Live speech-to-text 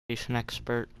sanitation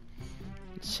expert.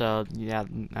 So yeah,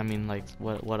 I mean, like,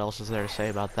 what else is there to say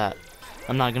about that?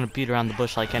 I'm not gonna beat around the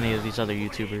bush like any of these other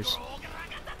YouTubers.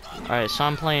 Alright, so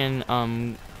I'm playing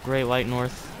Great White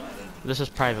North. This is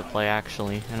private play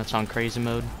actually, and it's on crazy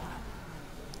mode.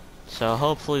 So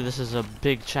hopefully this is a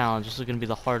big challenge. This is gonna be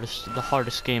the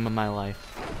hardest game of my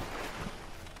life.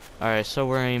 Alright, so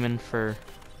we're aiming for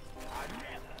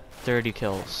 30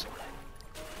 kills.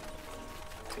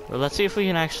 Well, let's see if we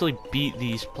can actually beat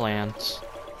these plants,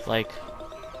 like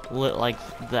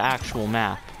the actual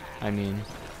map. I mean,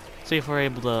 see if we're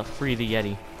able to free the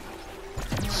Yeti.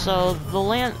 So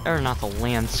the not the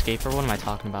landscaper. What am I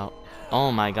talking about?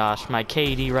 Oh my gosh, my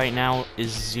KD right now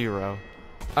is 0.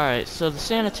 All right, so the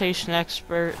sanitation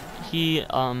expert, he's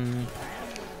an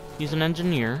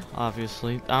engineer,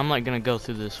 obviously. I'm not gonna go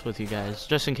through this with you guys,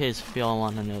 just in case if y'all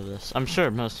want to know this. I'm sure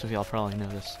most of y'all probably know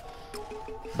this,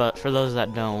 but for those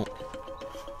that don't,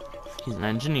 he's an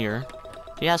engineer.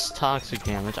 He has toxic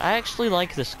damage. I actually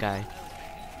like this guy.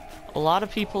 A lot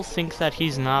of people think that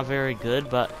he's not very good,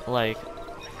 but like,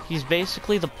 he's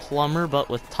basically the plumber but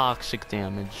with toxic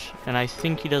damage, and I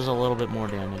think he does a little bit more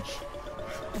damage.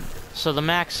 So the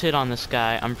max hit on this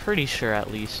guy, I'm pretty sure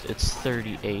at least, it's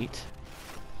 38.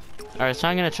 Alright, so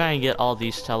I'm gonna try and get all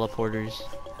these teleporters,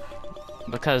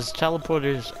 because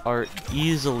teleporters are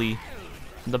easily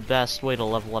the best way to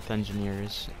level up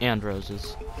engineers and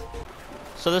roses.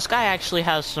 So this guy actually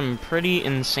has some pretty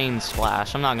insane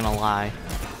splash, I'm not gonna lie.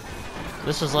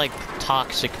 This is like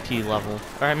toxic P level,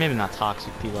 or maybe not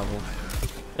toxic P level.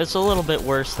 It's a little bit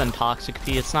worse than toxic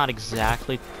P. It's not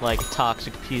exactly like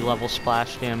toxic P level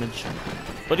splash damage,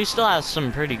 but he still has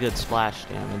some pretty good splash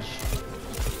damage.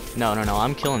 No,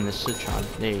 I'm killing this Citron.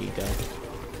 There you go.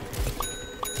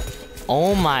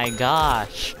 Oh my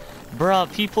gosh.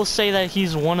 Bruh, people say that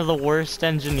he's one of the worst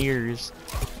engineers.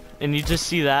 And you just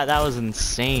see that? That was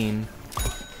insane.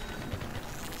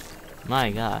 My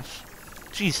gosh.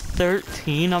 Geez,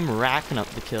 13? I'm racking up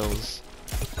the kills.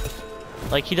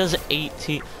 Like, he does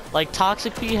 18. Like,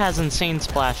 Toxic P has insane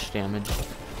splash damage.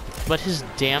 But his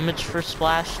damage for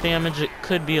splash damage, it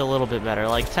could be a little bit better.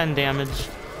 Like, 10 damage.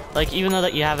 Like, even though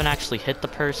that you haven't actually hit the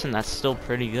person, that's still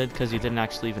pretty good because you didn't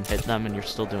actually even hit them and you're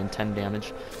still doing 10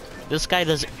 damage. This guy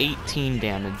does 18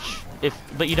 damage.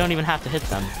 But you don't even have to hit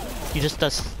them. He just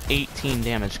does 18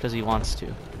 damage because he wants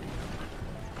to.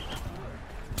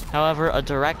 However, a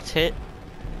direct hit,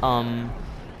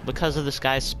 because of this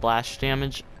guy's splash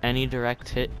damage, any direct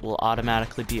hit will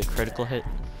automatically be a critical hit.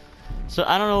 So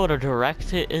I don't know what a direct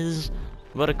hit is,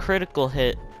 but a critical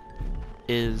hit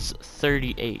is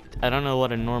 38. I don't know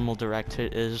what a normal direct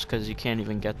hit is because you can't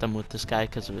even get them with this guy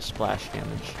because of his splash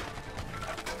damage.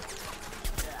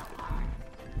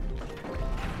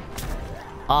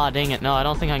 Aw, dang it. No, I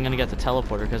don't think I'm gonna get the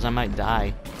teleporter because I might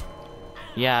die.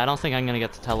 Yeah, I don't think I'm gonna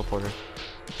get the teleporter.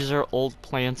 These are old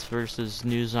plants versus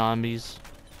new zombies.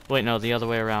 Wait, no, the other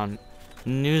way around.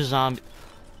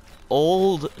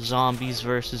 Old zombies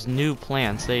versus new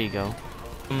plants. There you go.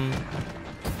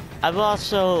 I've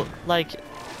also, like,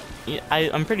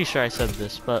 I'm pretty sure I said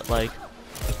this, but like,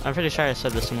 I'm pretty sure I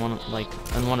said this in one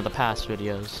of the past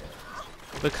videos.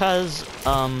 Because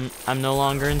I'm no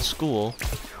longer in school,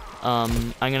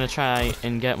 I'm gonna try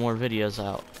and get more videos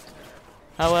out.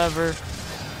 However,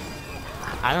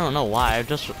 I don't know why, I've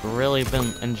just really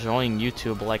been enjoying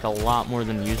YouTube like a lot more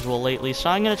than usual lately, so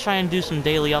I'm gonna try and do some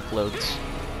daily uploads.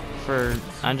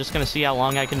 I'm just gonna see how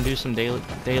long I can do some daily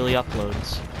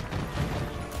uploads.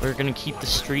 We're gonna keep the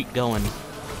streak going.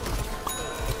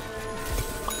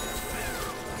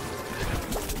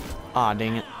 Aw,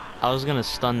 dang it. I was gonna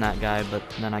stun that guy, but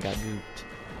then I got gooped.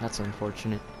 That's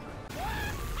unfortunate.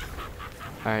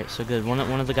 Alright, so good. One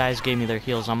of the guys gave me their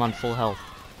heals. I'm on full health.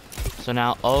 So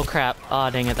now, oh crap. Aw,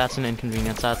 dang it. That's an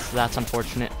inconvenience. That's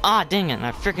unfortunate. Ah, dang it. And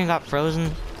I freaking got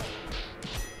frozen.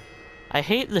 I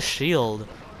hate the shield.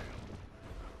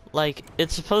 Like,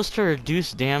 it's supposed to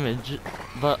reduce damage,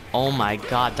 but oh my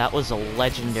god, that was a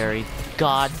legendary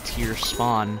god tier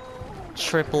spawn.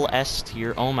 Triple S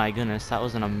tier. Oh my goodness, that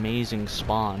was an amazing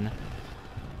spawn.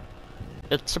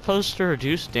 It's supposed to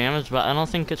reduce damage, but I don't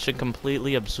think it should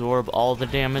completely absorb all the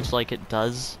damage like it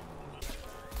does.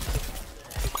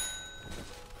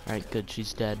 Alright, good,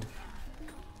 she's dead.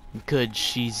 Good,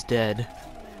 she's dead.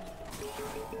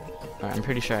 Alright, I'm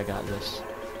pretty sure I got this.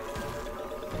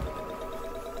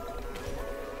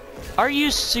 Are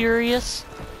you serious?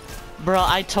 Bro,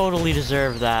 I totally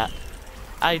deserve that.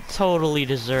 I totally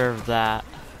deserve that.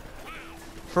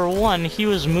 For one, he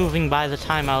was moving by the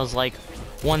time I was like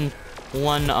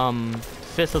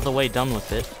fifth of the way done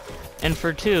with it. And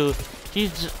for two,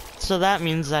 so that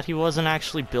means that he wasn't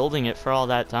actually building it for all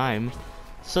that time.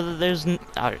 So that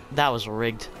that was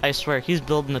rigged. I swear, he's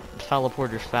building the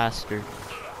teleporters faster.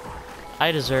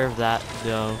 I deserve that,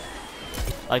 though.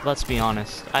 Like, let's be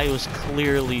honest. I was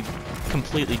clearly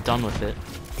completely done with it.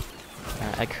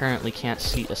 I currently can't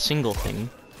see a single thing.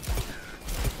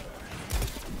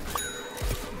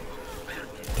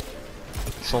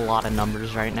 It's a lot of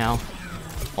numbers right now.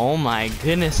 Oh my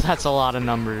goodness, that's a lot of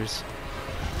numbers.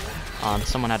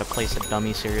 Someone had to place a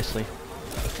dummy, seriously.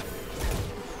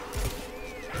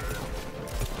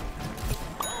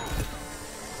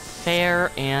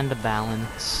 Fair and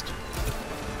balanced.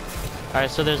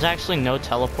 Alright, so there's actually no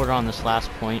teleporter on this last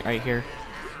point right here.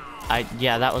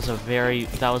 Yeah, that was a very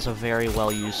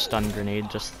well used stun grenade.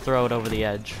 Just throw it over the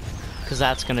edge, because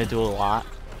that's gonna do a lot.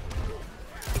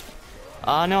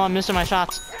 No, I'm missing my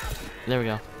shots. There we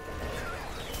go.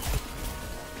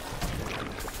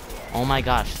 Oh my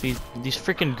gosh, these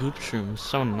freaking goop shrooms,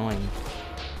 so annoying.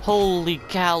 Holy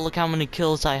cow, look how many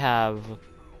kills I have.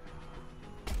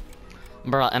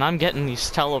 Bruh, and I'm getting these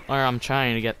I'm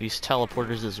trying to get these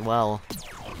teleporters as well.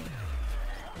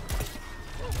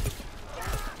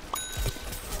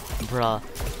 Bruh,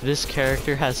 this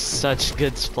character has such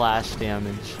good splash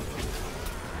damage.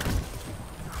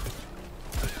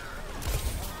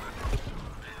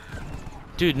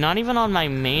 Dude, not even on my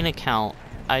main account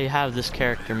I have this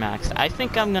character maxed. I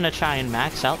think I'm gonna try and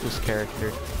max out this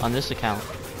character on this account.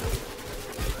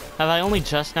 Have I only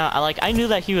just now? I knew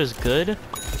that he was good,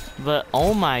 but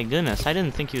oh my goodness, I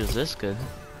didn't think he was this good.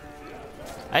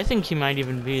 I think he might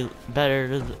even be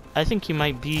better. I think he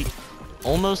might be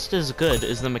almost as good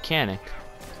as the mechanic.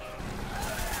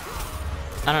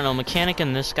 I don't know, mechanic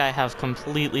and this guy have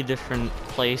completely different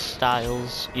play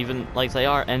styles. Even, like, they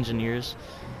are engineers,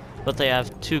 but they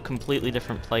have two completely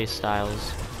different play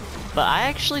styles. But I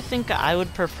actually think I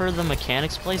would prefer the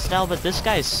mechanic's play style, but this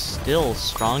guy's still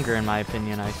stronger in my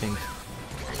opinion, I think.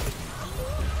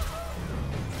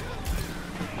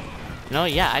 You know,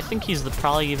 yeah, I think he's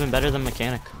probably even better than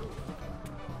mechanic.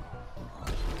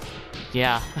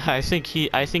 Yeah, I think he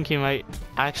might,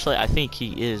 actually, I think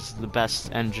he is the best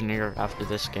engineer after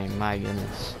this game, my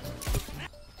goodness.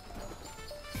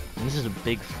 And this is a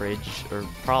big fridge, or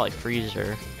probably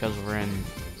freezer, because we're in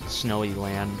Snowy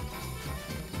Land.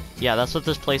 Yeah, that's what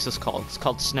this place is called. It's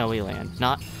called Snowy Land.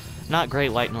 Not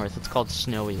Great White North, it's called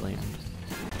Snowy Land.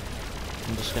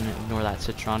 I'm just gonna ignore that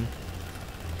Citron.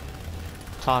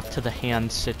 Talk to the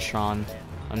hand Citron.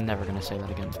 I'm never gonna say that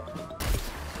again.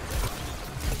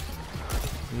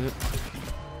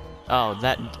 Oh,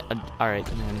 that...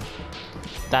 alright, man.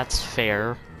 That's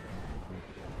fair.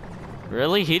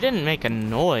 Really? He didn't make a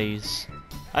noise.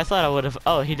 I thought I would have...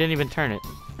 Oh, he didn't even turn it.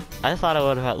 I thought I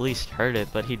would have at least heard it,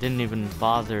 but he didn't even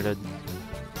bother to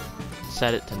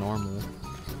set it to normal.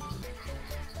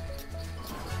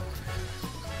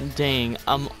 Dang,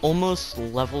 I'm almost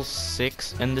level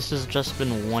 6, and this has just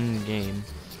been one game.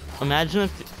 Imagine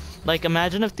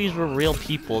if these were real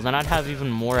people, then I'd have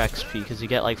even more XP, because you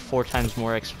get like 4 times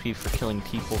more XP for killing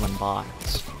people than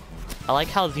bots. I like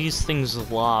how these things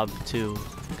lob, too,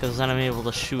 because then I'm able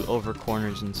to shoot over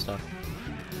corners and stuff.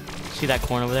 See that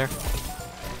corn over there?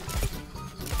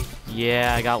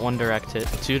 Yeah, I got 1 direct hit,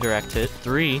 2 direct hit,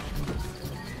 3.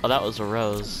 Oh, that was a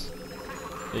rose.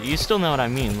 But you still know what I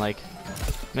mean, like,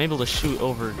 I'm able to shoot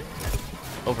over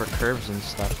curves and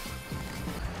stuff.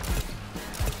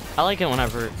 I like it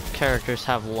whenever characters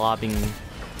have lobbing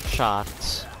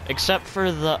shots. Except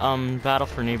for the, Battle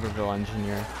for Neighborville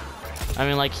engineer. I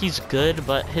mean, like, he's good,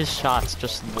 but his shots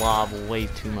just lob way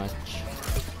too much.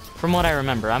 From what I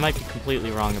remember, I might be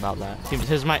completely wrong about that.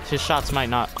 His shots might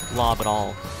not lob at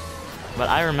all. But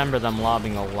I remember them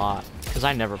lobbing a lot, because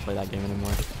I never play that game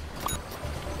anymore.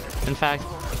 In fact,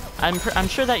 I'm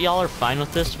sure that y'all are fine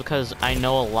with this, because I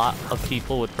know a lot of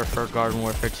people would prefer Garden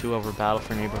Warfare 2 over Battle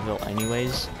for Neighborville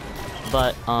anyways.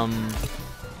 But,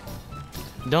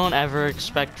 don't ever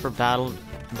expect for Battle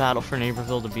for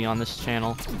Neighborville to be on this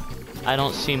channel. I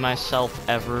don't see myself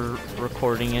ever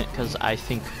recording it, because I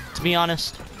think, to be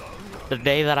honest, the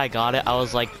day that I got it, I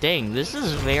was like, dang, this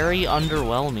is very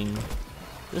underwhelming.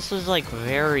 This is, like,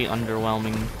 very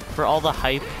underwhelming. For all the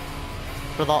hype,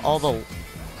 for all the...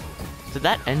 Did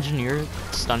that engineer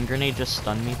stun grenade just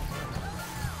stun me?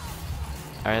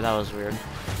 Alright, that was weird.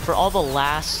 For all the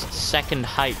last second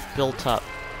hype built up,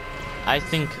 I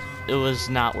think it was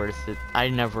not worth it. I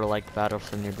never liked Battle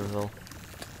for Neighborville.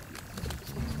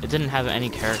 It didn't have any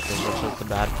characters, which was the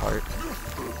bad part.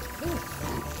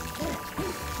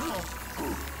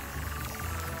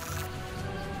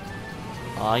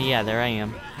 Oh yeah, there I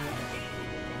am.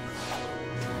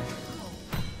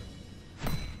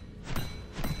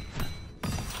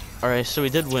 Alright, so we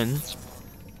did win.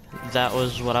 that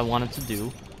was what I wanted to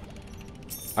do.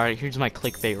 Alright, here's my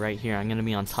clickbait right here. I'm gonna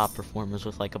be on top performers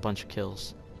with like a bunch of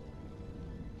kills.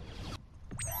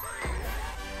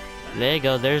 There you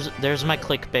go, there's my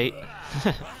clickbait.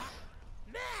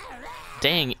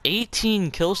 Dang,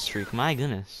 18 kill streak, my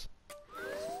goodness.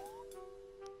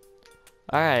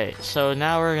 Alright, so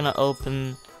now we're gonna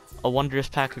open a wondrous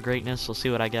pack of greatness. We'll see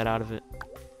what I get out of it.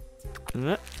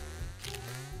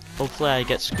 Hopefully I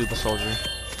get Scuba Soldier.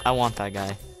 I want that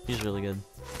guy. He's really good.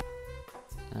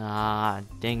 Ah,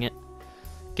 dang it.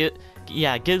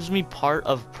 Yeah, it gives me part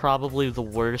of probably the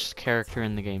worst character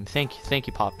in the game. Thank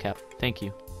you, PopCap. Thank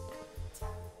you.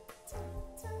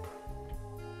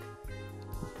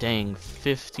 Dang,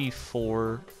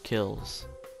 54 kills.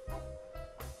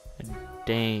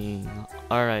 Dang.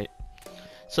 Alright.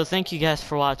 So thank you guys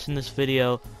for watching this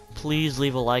video. Please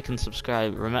leave a like and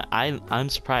subscribe. I'm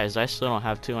surprised I still don't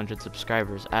have 200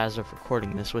 subscribers as of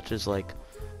recording this, which is like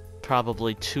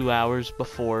probably 2 hours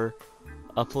before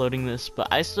uploading this, but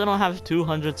I still don't have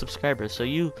 200 subscribers. So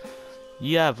you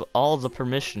have all the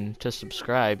permission to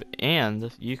subscribe,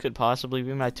 and you could possibly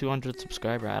be my 200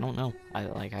 subscriber. I don't know.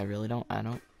 I really don't. I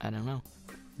don't know.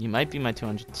 You might be my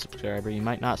 200 subscriber. You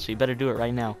might not. So you better do it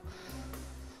right now.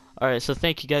 Alright, so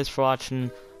thank you guys for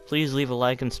watching. Please leave a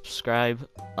like and subscribe.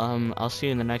 I'll see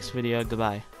you in the next video.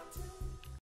 Goodbye.